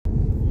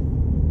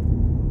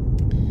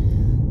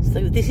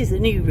So this is a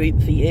new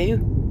route for you.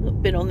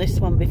 Not been on this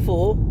one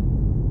before.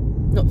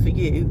 Not for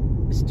you,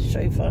 Mr.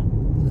 Chauffeur.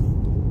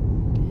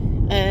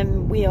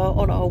 We are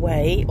on our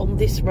way on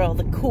this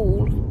rather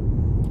cool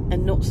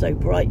and not so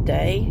bright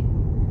day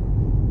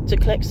to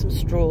collect some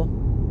straw.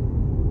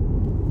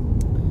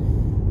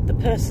 The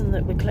person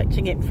that we're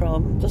collecting it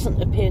from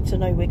doesn't appear to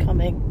know we're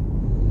coming.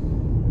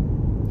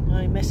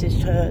 I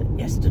messaged her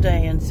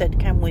yesterday and said,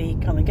 can we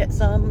come and get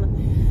some?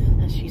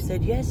 And she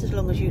said, yes, as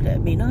long as you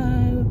let me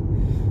know.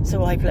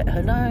 So I've let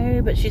her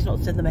know, but she's not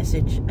sent the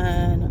message,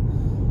 and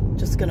I'm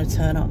just going to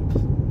turn up.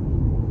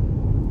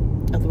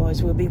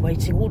 Otherwise we'll be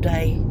waiting all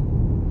day.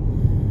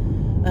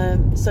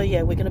 So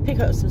yeah, we're going to pick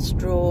up some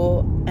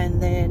straw,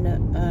 and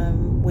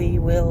then we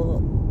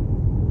will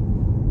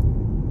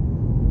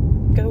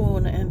go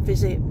on and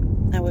visit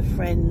our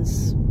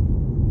friends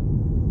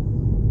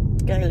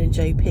Gail and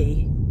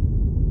JP,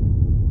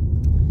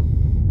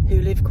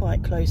 who live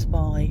quite close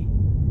by,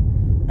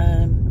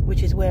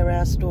 which is where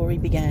our story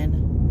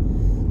began.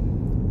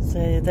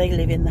 So they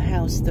live in the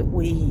house that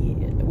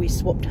we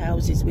swapped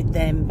houses with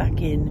them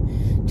back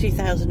in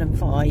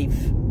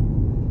 2005,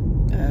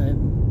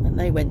 and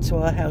they went to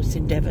our house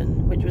in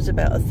Devon, which was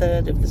about a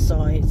third of the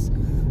size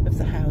of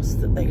the house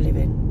that they live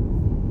in.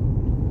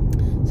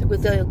 So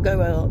we'll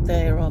go out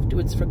there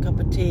afterwards for a cup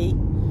of tea.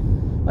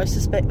 I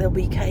suspect there'll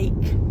be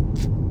cake.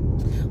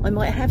 I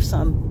might have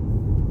some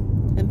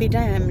and be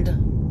damned.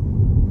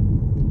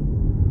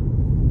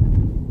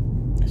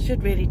 I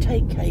should really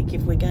take cake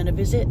if we're going to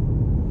visit.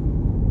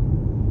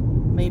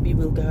 Maybe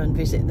we'll go and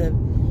visit the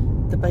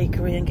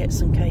bakery and get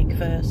some cake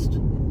first.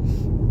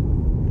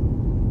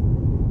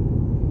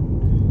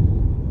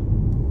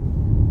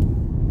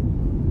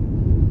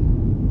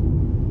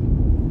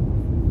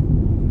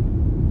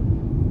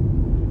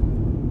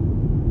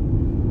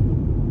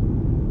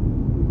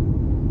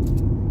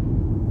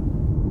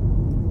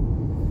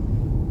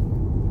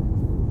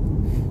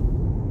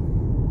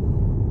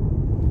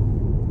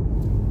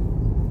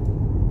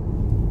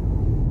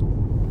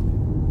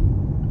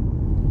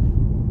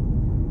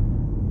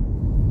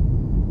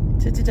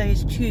 So today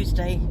is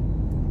Tuesday.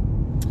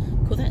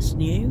 Cool, that's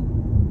new.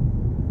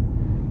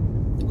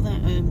 All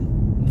that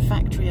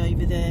factory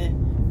over there,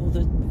 all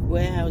the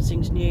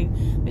warehousing's new.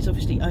 It's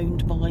obviously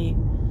owned by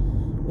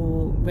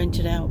or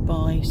rented out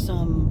by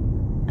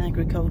some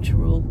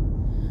agricultural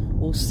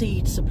or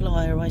seed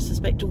supplier. I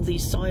suspect all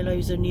these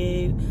silos are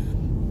new.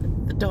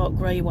 The dark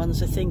grey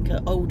ones I think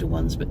are older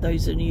ones, but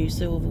those are new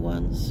silver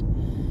ones.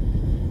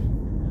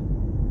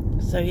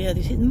 So yeah,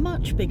 this is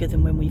much bigger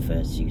than when we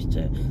first used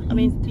to. I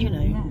mean, you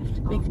know,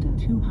 after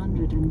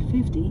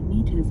 250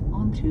 meters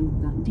onto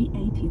the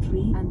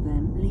D83 and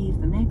then leave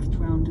the next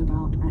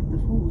roundabout at the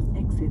 4th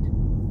exit.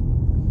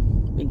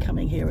 Been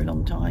coming here a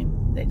long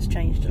time. It's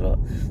changed a lot.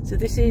 So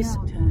this is...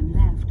 Now turn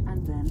left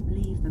and then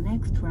leave the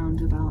next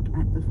roundabout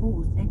at the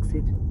 4th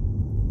exit.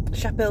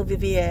 Chapelle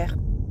Vivière,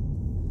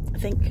 I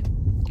think.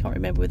 Can't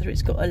remember whether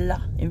it's got a la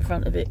in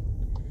front of it.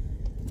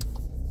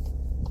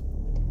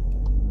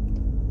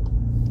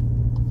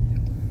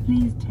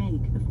 Please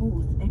take the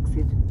 4th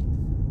exit.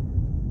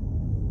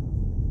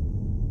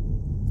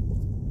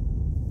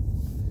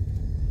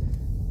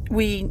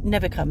 We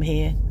never come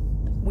here.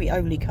 We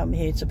only come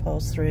here to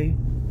pass through.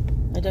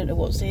 I don't know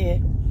what's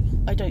here.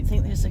 I don't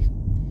think there's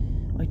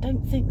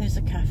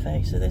a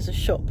cafe. So there's a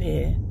shop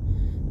here,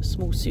 a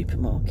small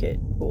supermarket,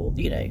 or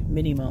you know,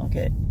 mini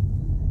market.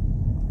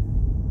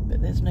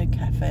 But there's no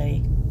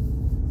cafe.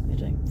 I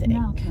don't think.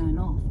 Now turn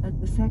off at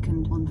the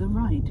second on the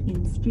right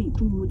in Street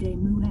Rue des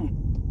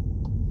Moulins.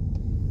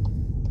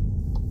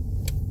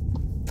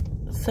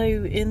 So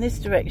in this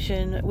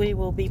direction we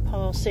will be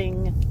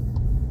passing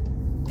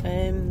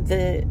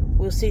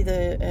we'll see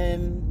the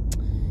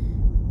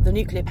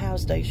nuclear power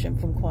station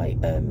from quite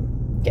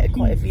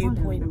quite a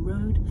viewpoint. The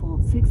road for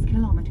 6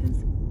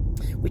 kilometers,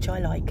 which I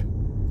like.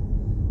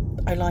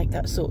 I like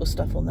that sort of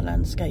stuff on the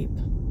landscape.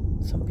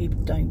 Some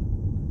people don't.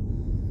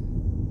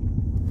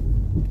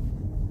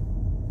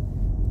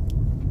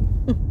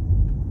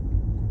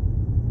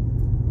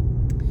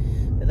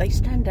 But they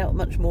stand out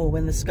much more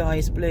when the sky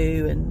is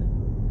blue, and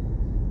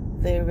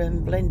they're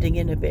blending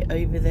in a bit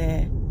over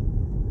there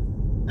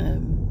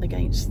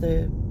against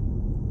the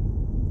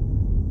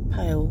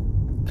pale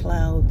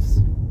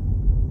clouds.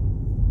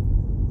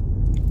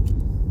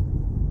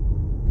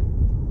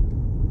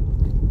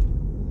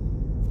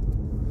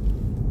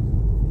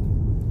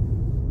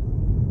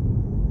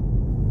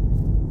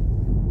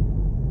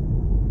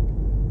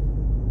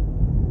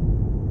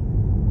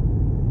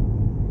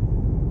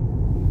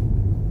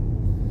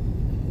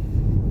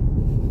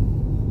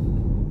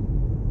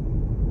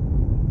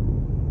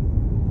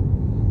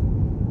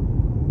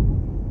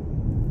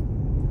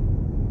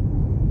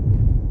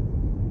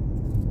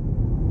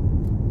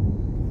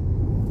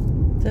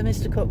 So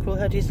Mr. Cockrell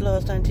had his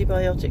last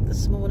antibiotic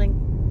this morning.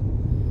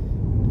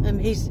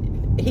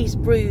 He's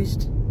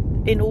bruised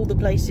in all the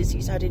places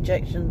he's had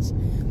injections,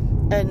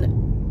 and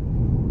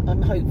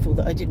I'm hopeful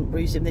that I didn't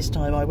bruise him this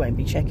time. I won't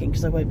be checking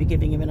because I won't be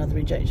giving him another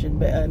injection,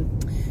 but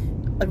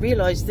I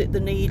realised that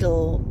the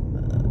needle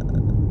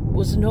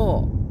was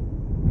not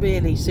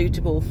really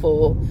suitable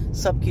for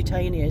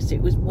subcutaneous.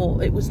 It was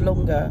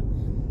longer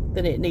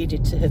than it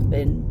needed to have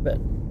been, but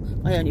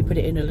I only put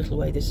it in a little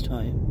way this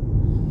time.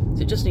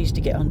 So it just needs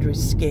to get under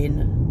his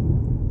skin.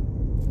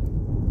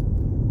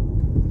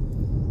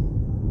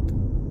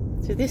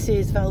 So this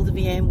is Val de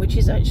Vienne, which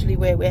is actually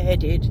where we're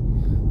headed,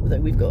 although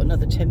we've got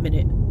another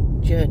 10-minute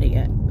journey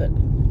yet. But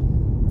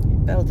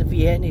Val de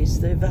Vienne is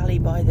the valley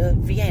by the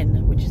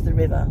Vienne, which is the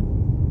river.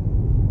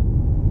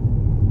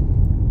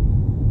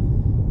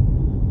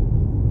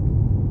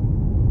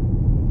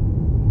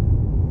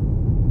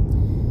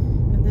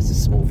 And there's a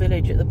small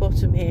village at the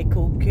bottom here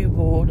called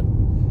Cobourg,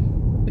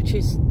 which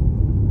is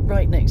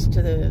right next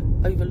to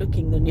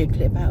overlooking the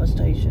nuclear power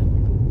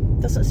station.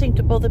 Doesn't seem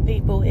to bother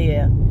people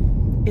here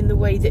in the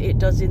way that it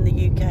does in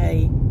the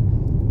UK.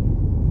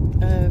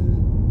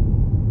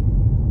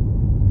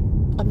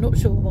 I'm not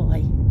sure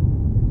why.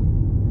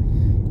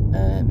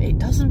 It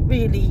doesn't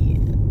really,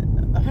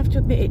 I have to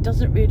admit, it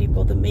doesn't really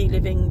bother me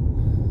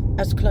living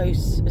as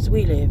close as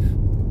we live.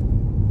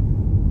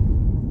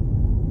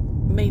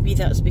 Maybe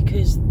that's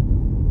because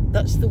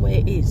that's the way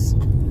it is. I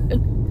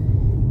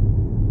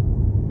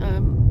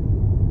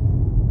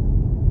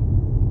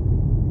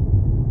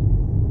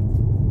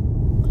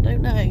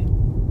don't know.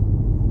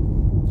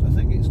 I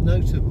think it's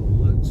notable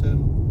that,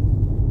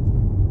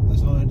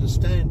 as I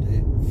understand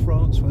it,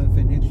 France went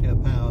for nuclear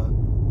power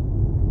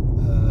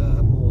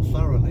more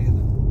thoroughly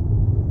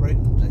than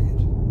Britain did.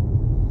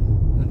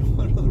 And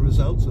one of the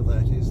results of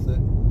that is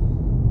that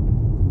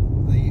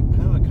the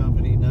power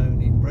company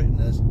known in Britain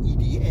as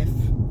EDF,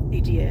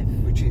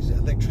 which is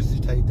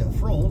Électricité de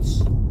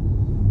France,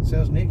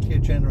 sells nuclear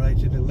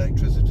generated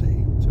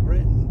electricity to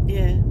Britain.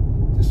 Yeah.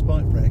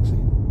 Despite Brexit.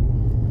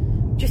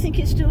 Do you think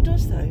it still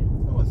does though?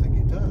 Oh, I think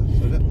it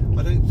does.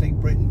 I don't think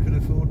Britain could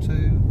afford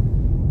to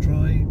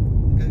try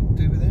and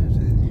do without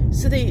it.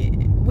 So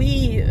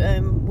we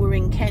were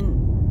in Kent,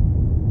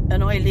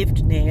 and I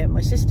lived near,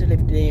 my sister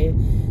lived near,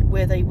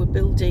 where they were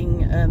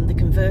building the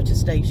converter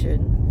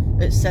station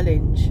at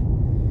Sellinge,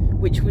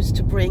 which was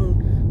to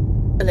bring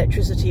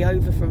electricity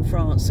over from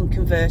France and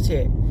convert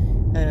it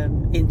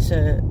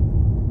into,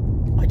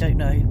 I don't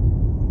know,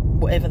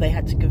 whatever they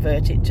had to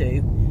convert it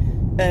to,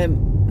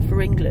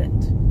 for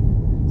England.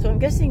 So I'm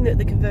guessing that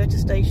the converter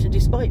station,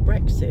 despite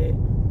Brexit,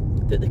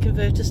 that the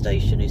converter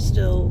station is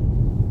still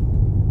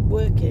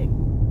working.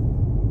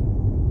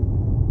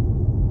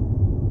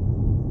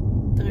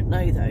 Don't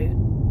know though.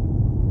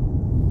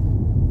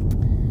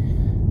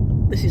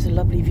 This is a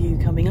lovely view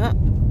coming up.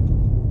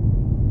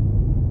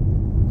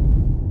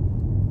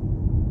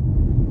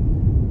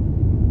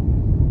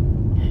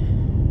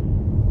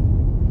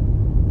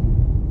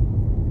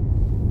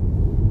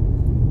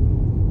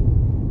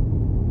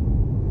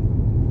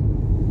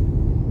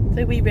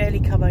 So we rarely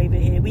come over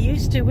here. We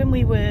used to when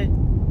we were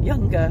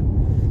younger.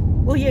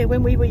 Well, yeah,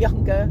 when we were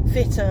younger,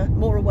 fitter,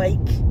 more awake,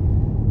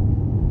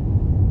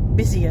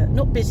 busier.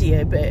 Not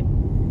busier, but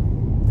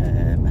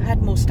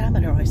had more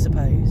stamina, I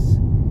suppose.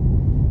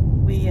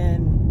 We,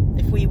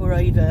 if we were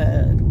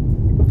over,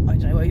 I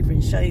don't know, over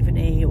in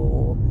Chauvigny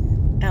or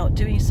out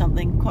doing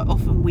something, quite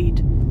often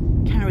we'd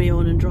carry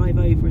on and drive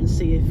over and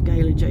see if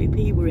Gail and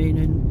JP were in,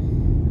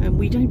 and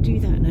we don't do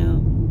that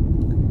now.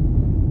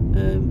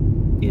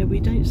 Yeah, we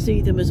don't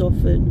see them as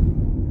often.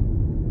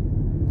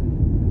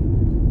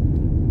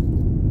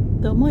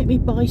 There might be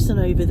bison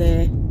over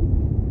there.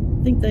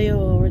 I think they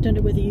are. I don't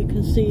know whether you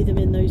can see them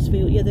in those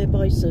fields. Yeah, they're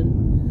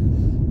bison.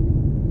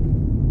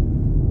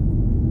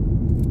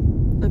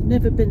 I've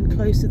never been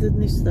closer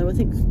than this though. I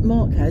think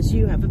Mark has.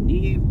 You haven't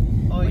you?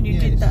 When you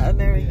did that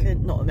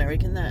American, not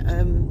American, that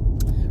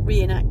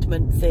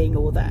reenactment thing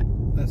or that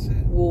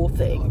war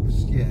thing. I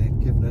was,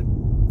 given a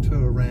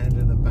tour around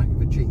in the back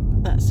of a Jeep.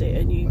 That's it,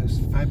 and you. It was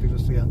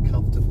fabulously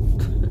uncomfortable.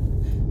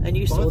 And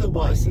you saw the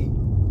bison.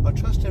 I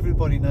trust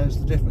everybody knows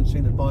the difference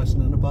between a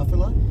bison and a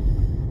buffalo.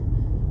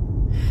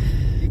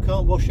 You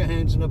can't wash your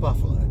hands in a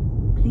buffalo.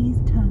 Please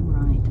turn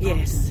right.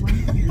 Yes.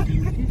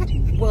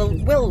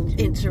 Well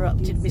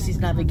interrupted, Mrs.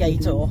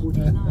 Navigator.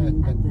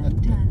 49 and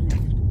then turn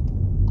left.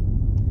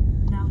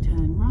 Now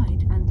turn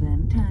right and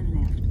then turn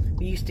left.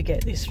 We used to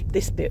get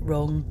this bit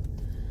wrong.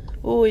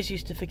 Always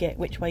used to forget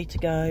which way to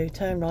go.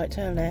 Turn right,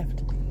 turn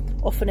left.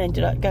 Often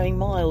ended up going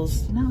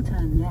miles. Now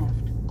turn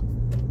left.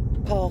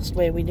 Past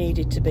where we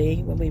needed to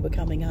be when we were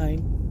coming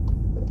home.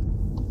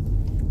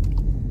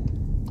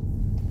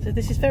 So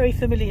this is very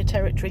familiar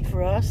territory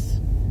for us.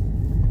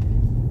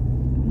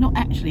 Not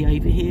actually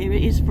over here,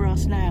 it is for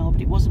us now,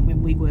 but it wasn't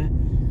when we were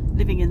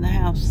living in the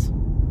house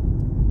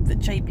that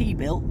JP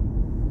built.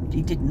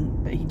 He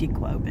didn't, but he did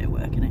quite a bit of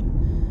work in it.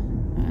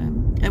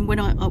 And when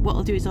what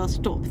I'll do is I'll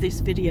stop this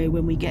video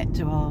when we get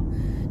to our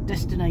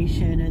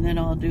destination, and then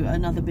I'll do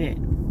another bit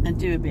and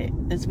do a bit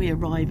as we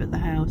arrive at the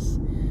house.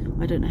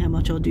 I don't know how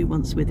much I'll do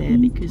once we're there,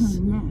 because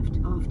turn left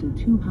after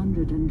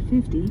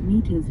 250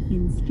 meters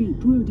in Street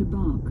Rue de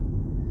Barque.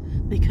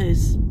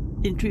 Because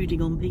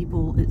intruding on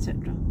people,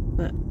 etc.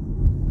 But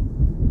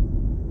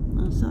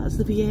so that's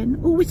the Vienne.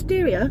 Oh,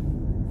 Wisteria!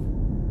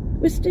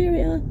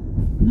 Wisteria!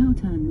 Now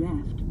turn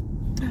left.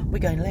 We're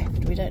going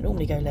left. We don't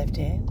normally go left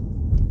here.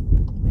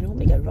 We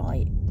normally go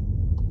right.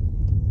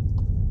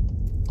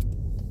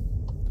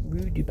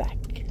 Rue du Bac.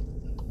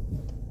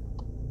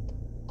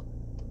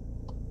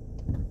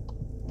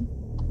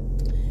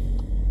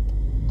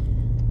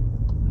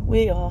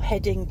 We are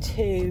heading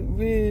to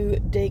Rue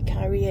des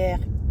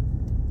Carrières.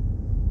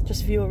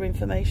 Just for your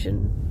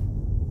information,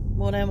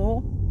 mon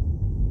amour.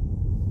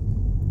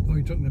 Oh,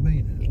 you're talking to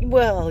me now?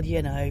 Well,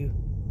 you know.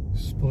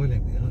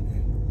 Spoiling me, aren't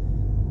you?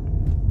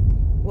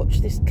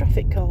 Watch this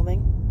traffic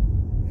calming.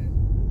 Yeah.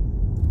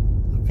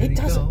 I'm feeling It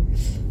doesn't.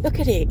 calm. Look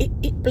at it.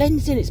 It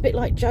blends in. It's a bit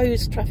like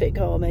Joe's traffic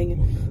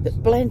calming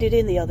that blended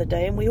in the other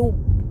day, and we all.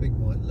 Big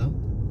white lump.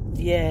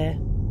 Yeah.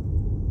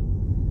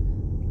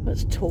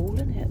 That's tall,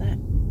 isn't it? That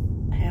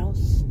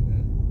house.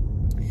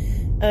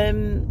 Yeah.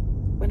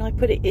 When I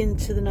put it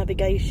into the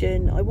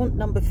navigation, I want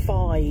number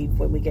 5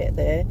 when we get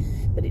there,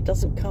 but it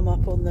doesn't come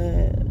up on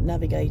the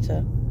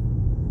navigator.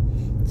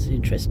 It's an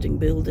interesting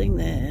building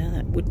there,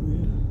 that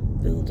wooden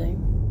building.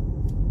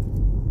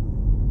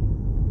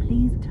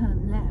 Please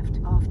turn left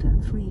after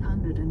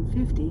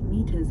 350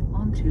 meters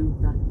onto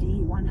the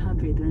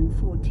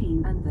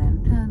D114 and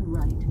then turn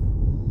right.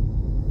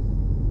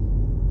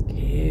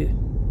 Cute.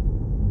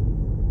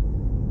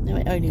 Now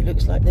it only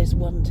looks like there's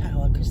one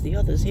tower because the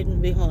other's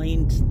hidden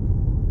behind.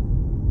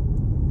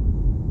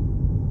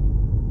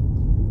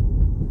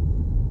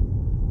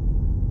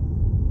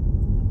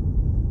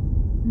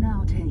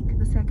 Now take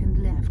the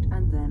second left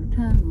and then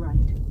turn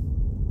right.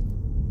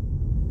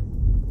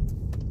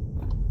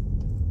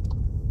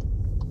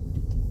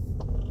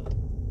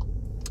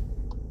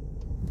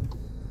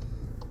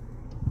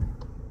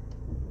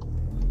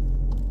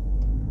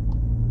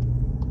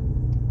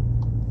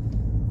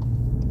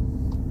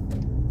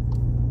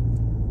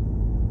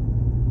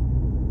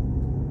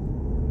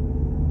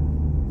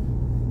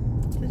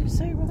 Did it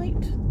say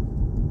right?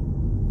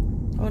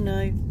 Oh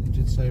no. You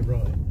did say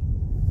right.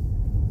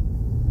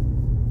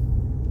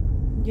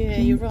 Yeah,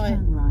 Please you're right.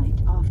 turn right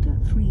after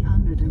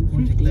 350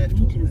 Pointed left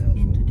on meters there.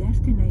 into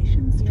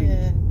Destination Street.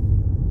 Yeah.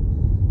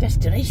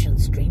 Destination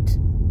Street.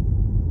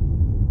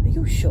 Are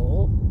you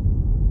sure?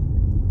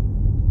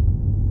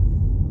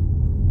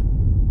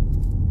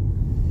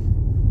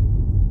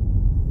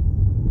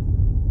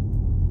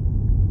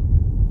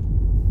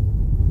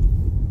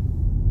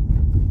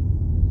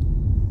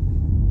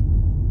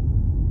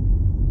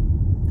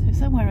 So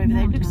somewhere over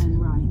there. Now It turn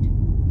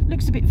right.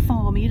 looks a bit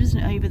farmy, doesn't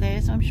it, over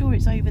there? So I'm sure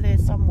it's over there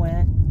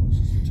somewhere. What's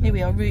this the Here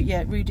we are,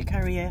 turn? Rue de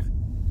Carrière.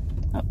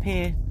 Up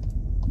here.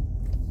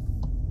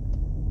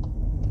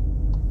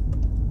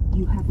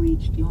 You have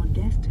reached your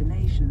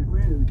destination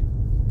road.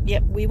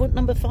 Yep, we want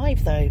number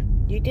 5 though.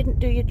 You didn't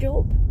do your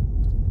job.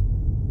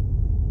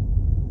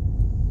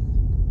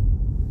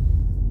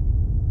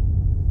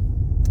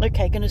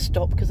 Okay, gonna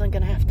stop because I'm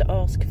gonna have to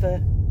ask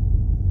for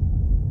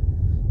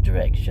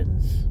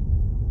directions.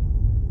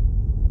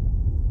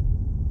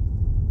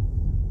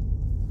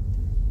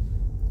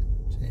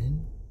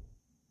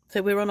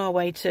 So we're on our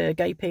way to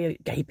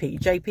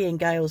JP and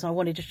Gales. I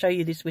wanted to show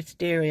you this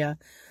wisteria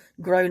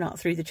grown up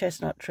through the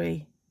chestnut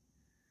tree.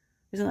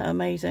 Isn't that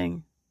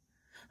amazing?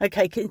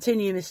 Okay,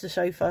 continue, Mr.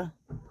 Chauffeur.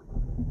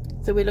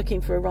 So we're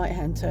looking for a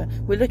right-hand turn.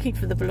 We're looking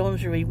for the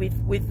boulangerie.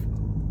 We've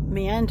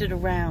meandered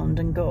around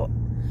and got...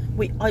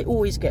 I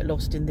always get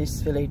lost in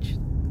this village.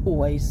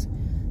 Always.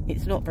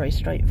 It's not very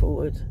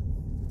straightforward.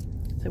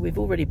 So we've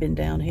already been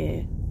down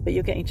here. But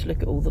you're getting to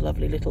look at all the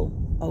lovely little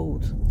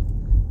old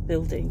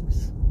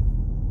buildings.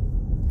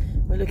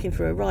 We're looking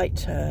for a right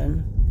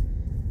turn,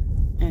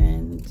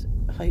 and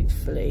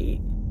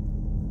hopefully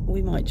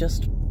we might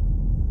just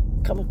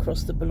come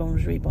across the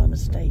boulangerie by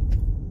mistake.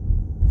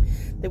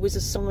 There was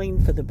a sign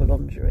for the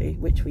boulangerie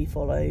which we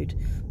followed,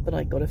 but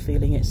I got a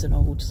feeling it's an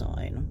old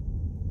sign.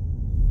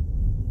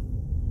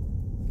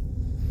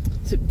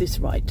 So this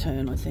right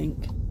turn, I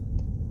think,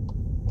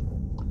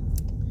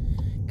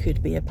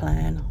 could be a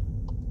plan.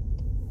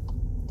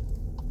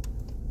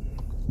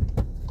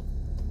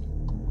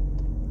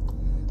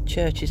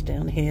 Church is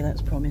down here,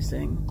 that's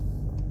promising.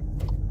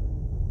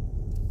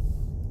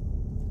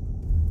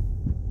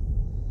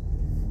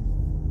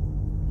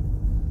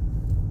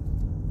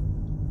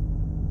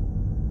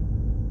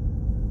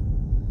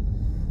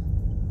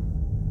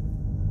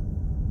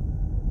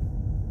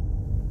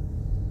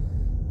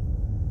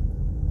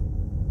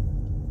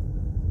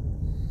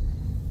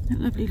 That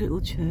lovely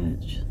little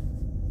church.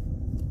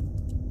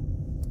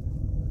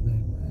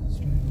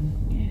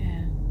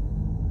 Yeah.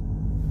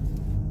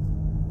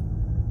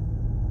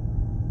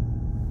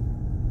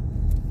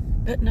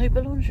 But no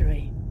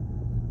boulangerie.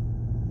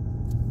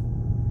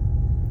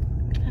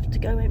 We'll have to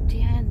go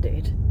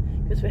empty-handed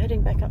because we're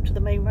heading back up to the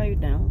main road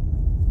now.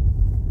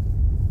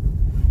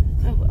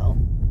 Oh well.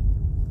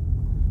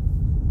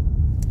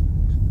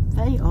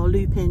 They are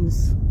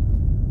lupins.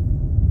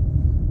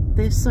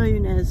 They're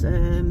sown as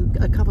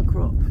a cover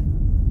crop.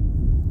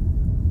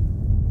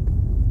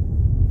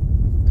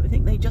 So I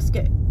think they just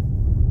get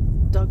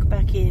dug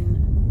back in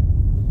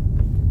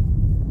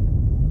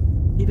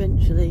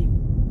eventually.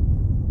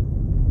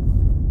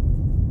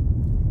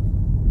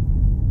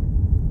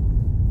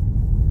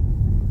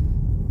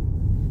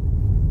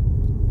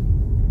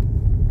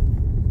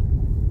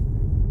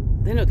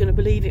 They're not going to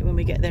believe it when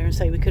we get there and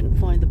say we couldn't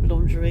find the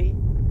boulangerie.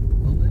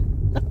 Aren't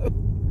they? No.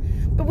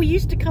 But we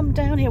used to come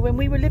down here when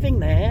we were living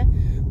there.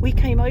 We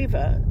came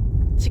over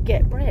to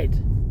get bread.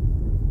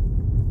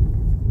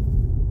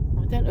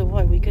 I don't know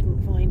why we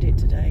couldn't find it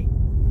today.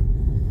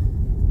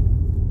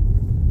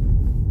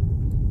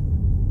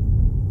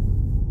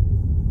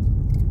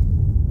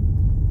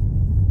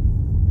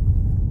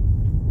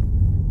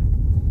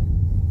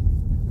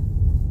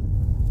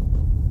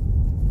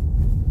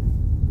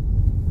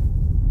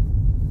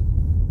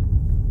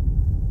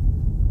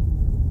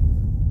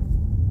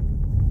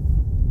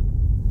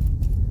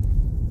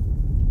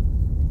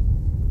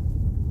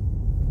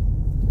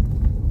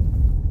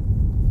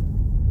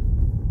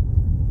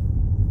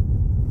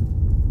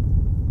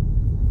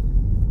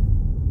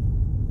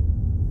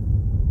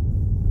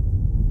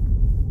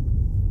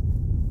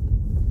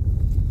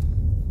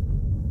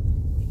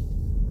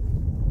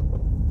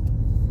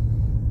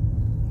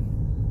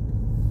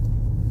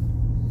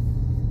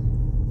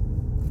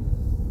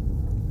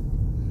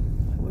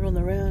 On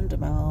the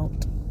roundabout.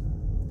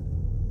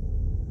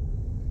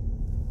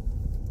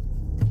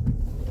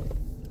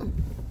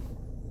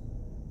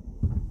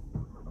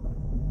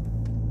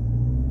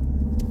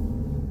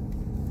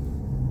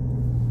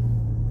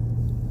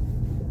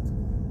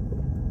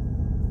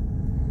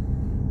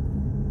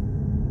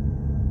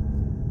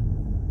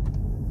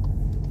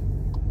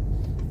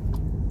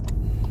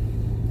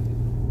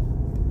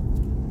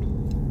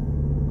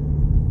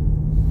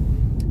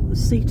 The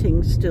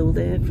seating's still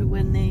there for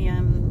when they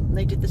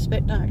did the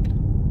spectacle,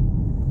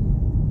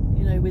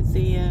 you know, with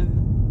the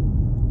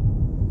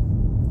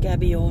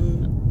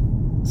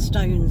gabion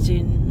stones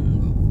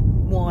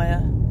in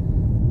wire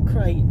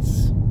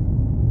crates.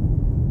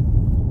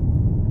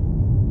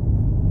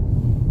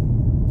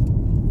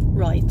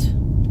 Right.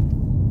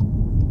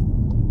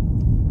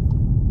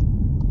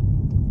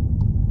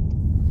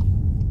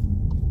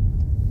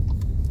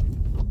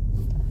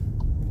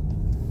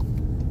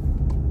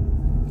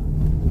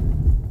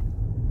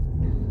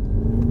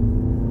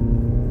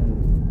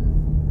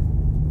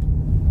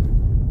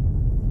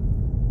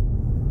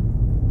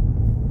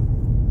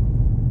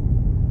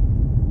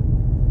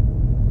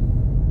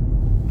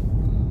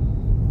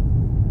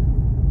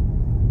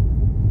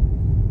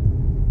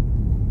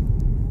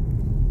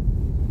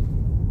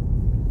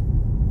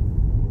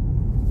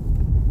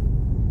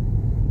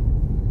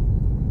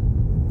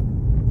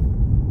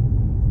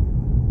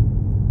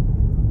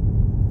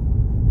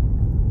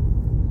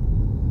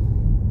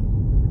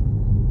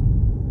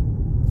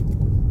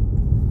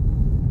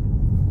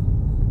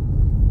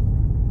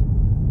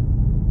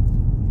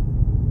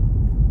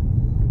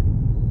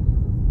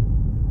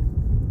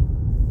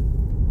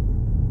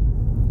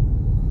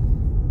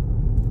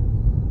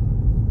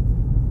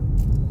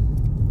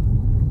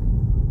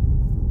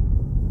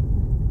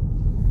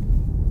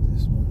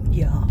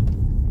 Yeah.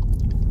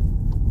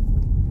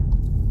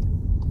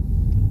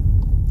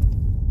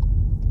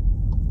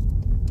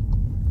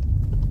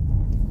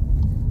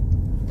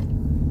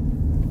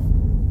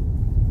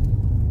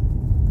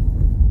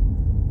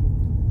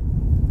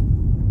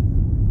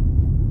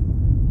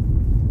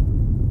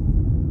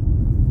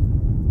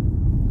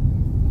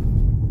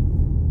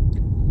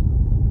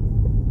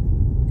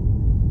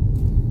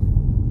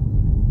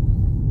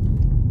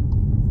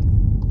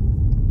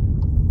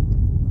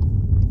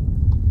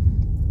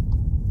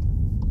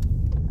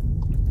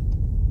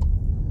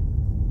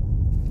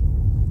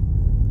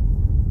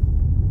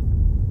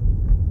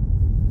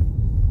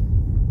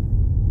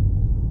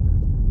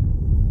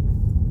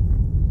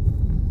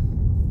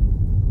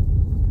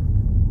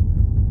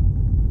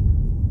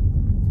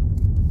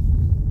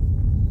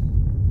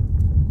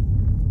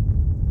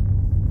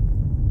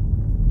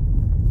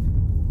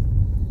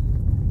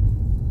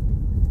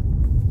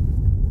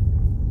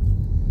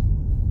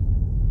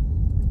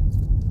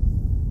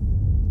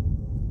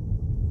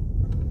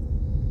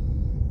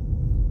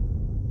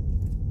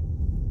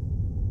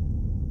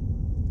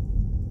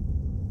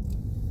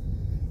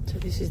 So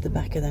this is the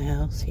back of the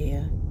house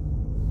here.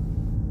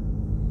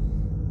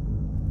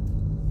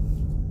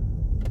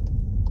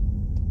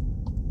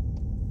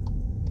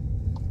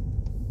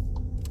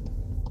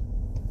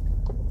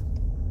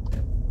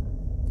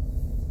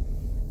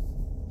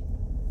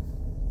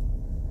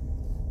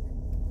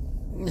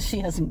 She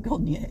hasn't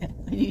gone yet.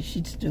 I knew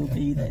she'd still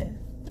be there.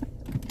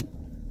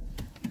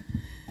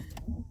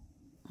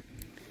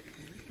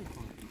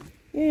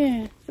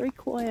 Yeah, very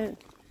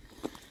quiet.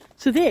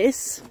 So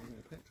this...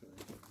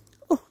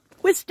 Oh,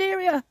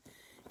 wisteria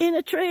in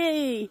a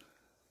tree!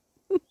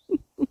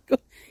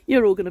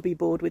 You're all going to be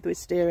bored with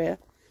wisteria.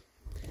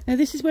 Now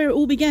this is where it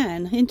all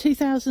began, in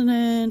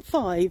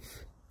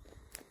 2005.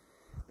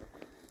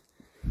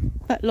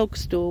 That log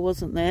store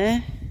wasn't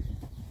there.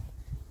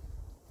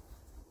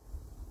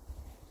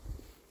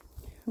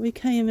 We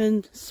came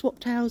and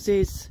swapped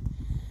houses,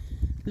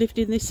 lived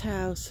in this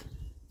house.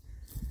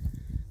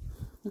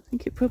 I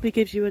think it probably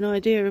gives you an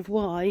idea of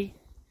why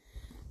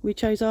we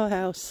chose our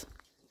house.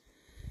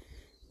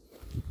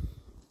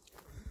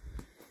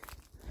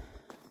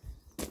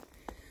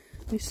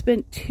 We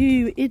spent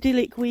 2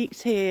 idyllic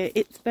weeks here.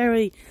 It's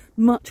very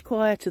much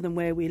quieter than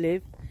where we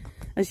live.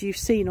 As you've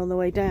seen on the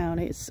way down,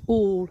 it's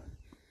all,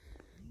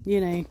 you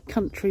know,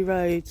 country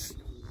roads,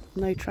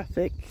 no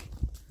traffic.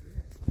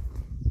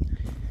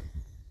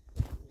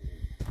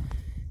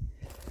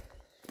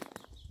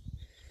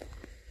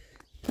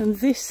 And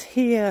this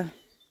here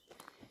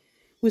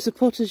was a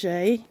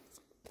potager,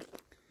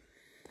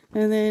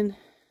 and then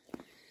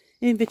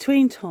in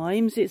between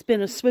times it's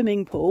been a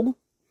swimming pool,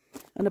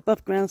 an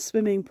above ground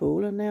swimming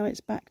pool, and now it's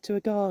back to a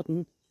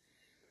garden.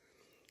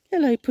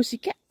 Hello,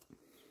 pussycat.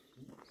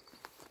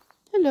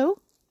 Hello.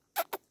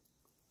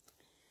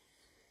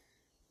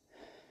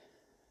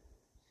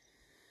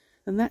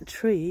 And that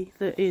tree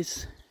that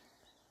is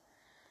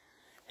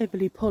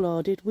heavily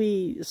pollarded,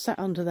 we sat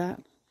under that,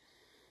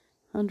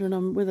 under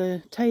with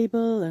a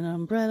table, an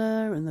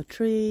umbrella, and the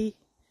tree.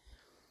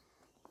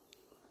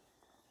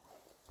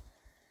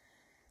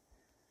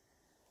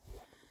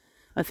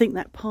 I think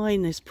that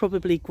pine has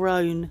probably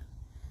grown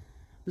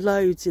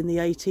loads in the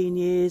 18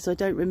 years. I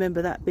don't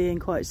remember that being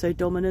quite so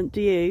dominant.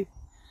 Do you?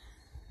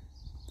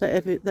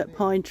 That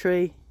pine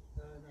tree?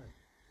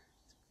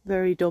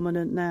 Very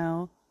dominant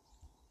now.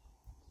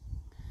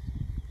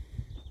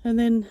 And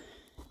then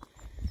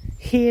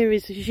here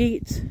is a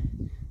gîte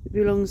that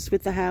belongs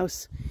with the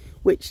house,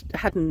 which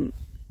hadn't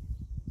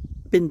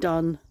been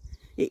done.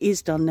 It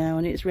is done now,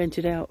 and it's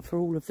rented out for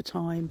all of the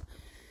time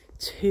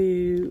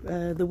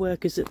to the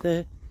workers at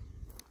the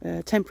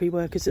temporary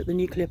workers at the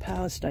nuclear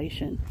power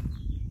station.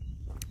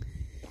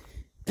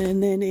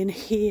 And then in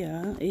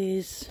here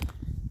is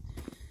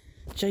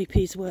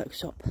JP's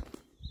workshop.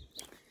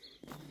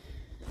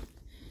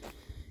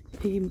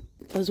 He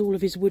does all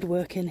of his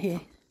woodwork in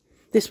here.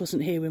 This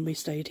wasn't here when we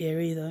stayed here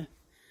either.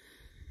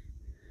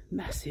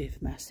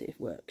 Massive, massive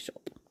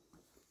workshop.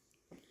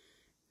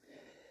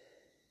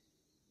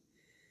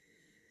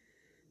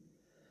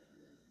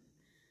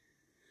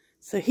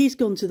 So he's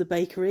gone to the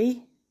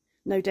bakery,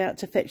 no doubt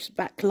to fetch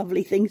back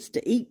lovely things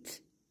to eat.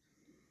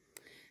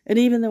 And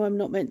even though I'm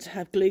not meant to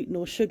have gluten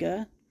or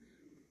sugar,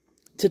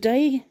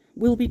 today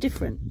will be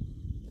different.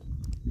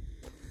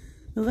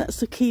 Well, that's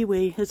the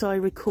kiwi, as I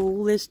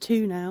recall. There's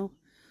 2 now.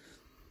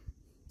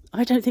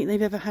 I don't think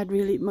they've ever had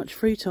really much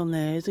fruit on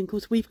theirs. And of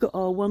course we've got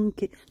our one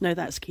no,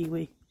 that's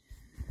kiwi.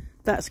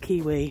 That's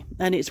kiwi,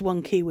 and it's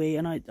 1 kiwi,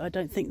 and I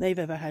don't think they've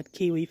ever had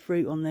kiwi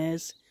fruit on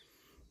theirs.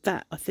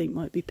 That, I think,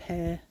 might be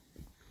pear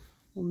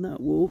on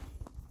that wall.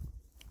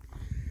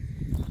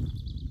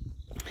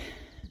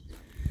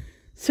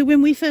 So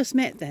when we first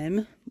met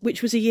them,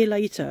 which was a year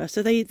later,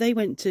 so they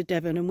went to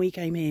Devon and we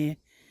came here.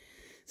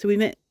 So we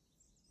met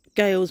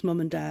Gail's mum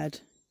and dad,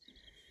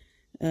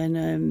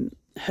 and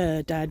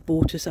her dad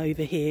brought us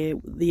over here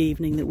the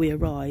evening that we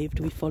arrived.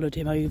 We followed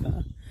him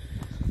over.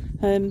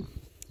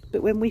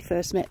 But when we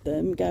first met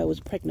them, Gail was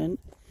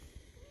pregnant,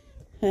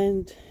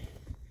 and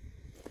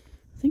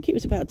I think it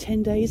was about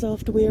 10 days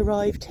after we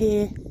arrived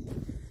here.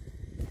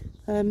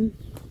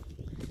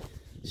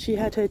 She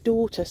had her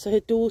daughter, so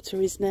her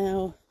daughter is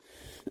now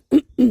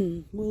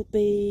will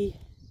be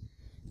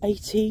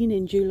 18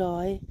 in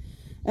July,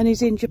 and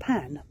is in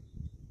Japan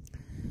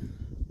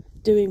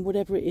doing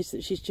whatever it is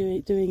that she's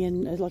doing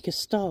in like a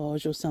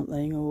stage or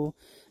something, or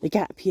a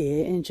gap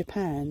year in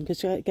Japan,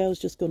 because Gail's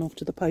just gone off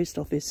to the post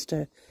office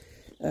to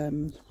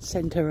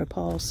send her a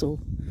parcel.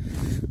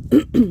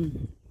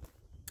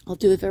 I'll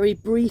do a very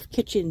brief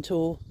kitchen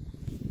tour,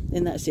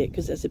 and that's it,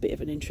 because that's a bit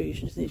of an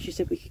intrusion, isn't it? She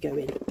said we could go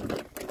in.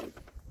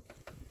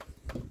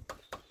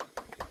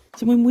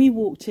 So when we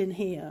walked in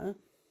here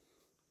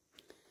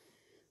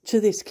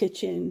to this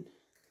kitchen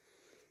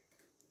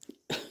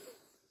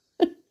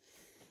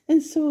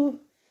and saw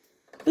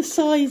the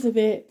size of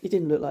it, it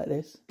didn't look like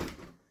this.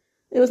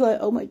 It was like,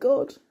 oh my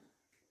God,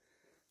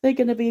 they're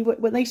going to be,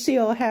 when they see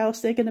our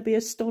house, they're going to be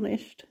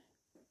astonished.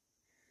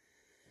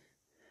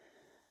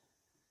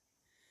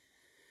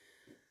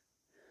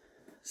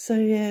 So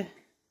yeah,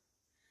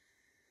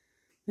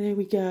 there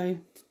we go.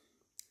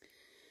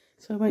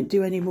 So I won't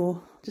do any more,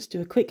 I'll just do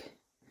a quick,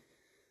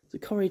 the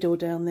corridor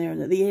down there,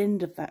 and at the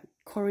end of that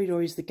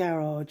corridor is the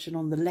garage, and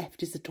on the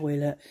left is the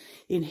toilet.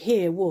 In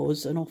here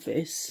was an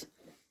office,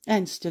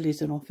 and still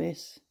is an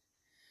office,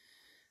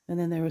 and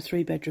then there are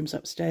 3 bedrooms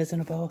upstairs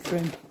and a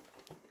bathroom,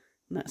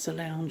 and that's a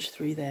lounge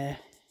through there.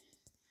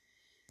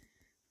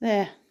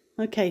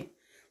 Okay,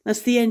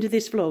 that's the end of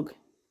this vlog.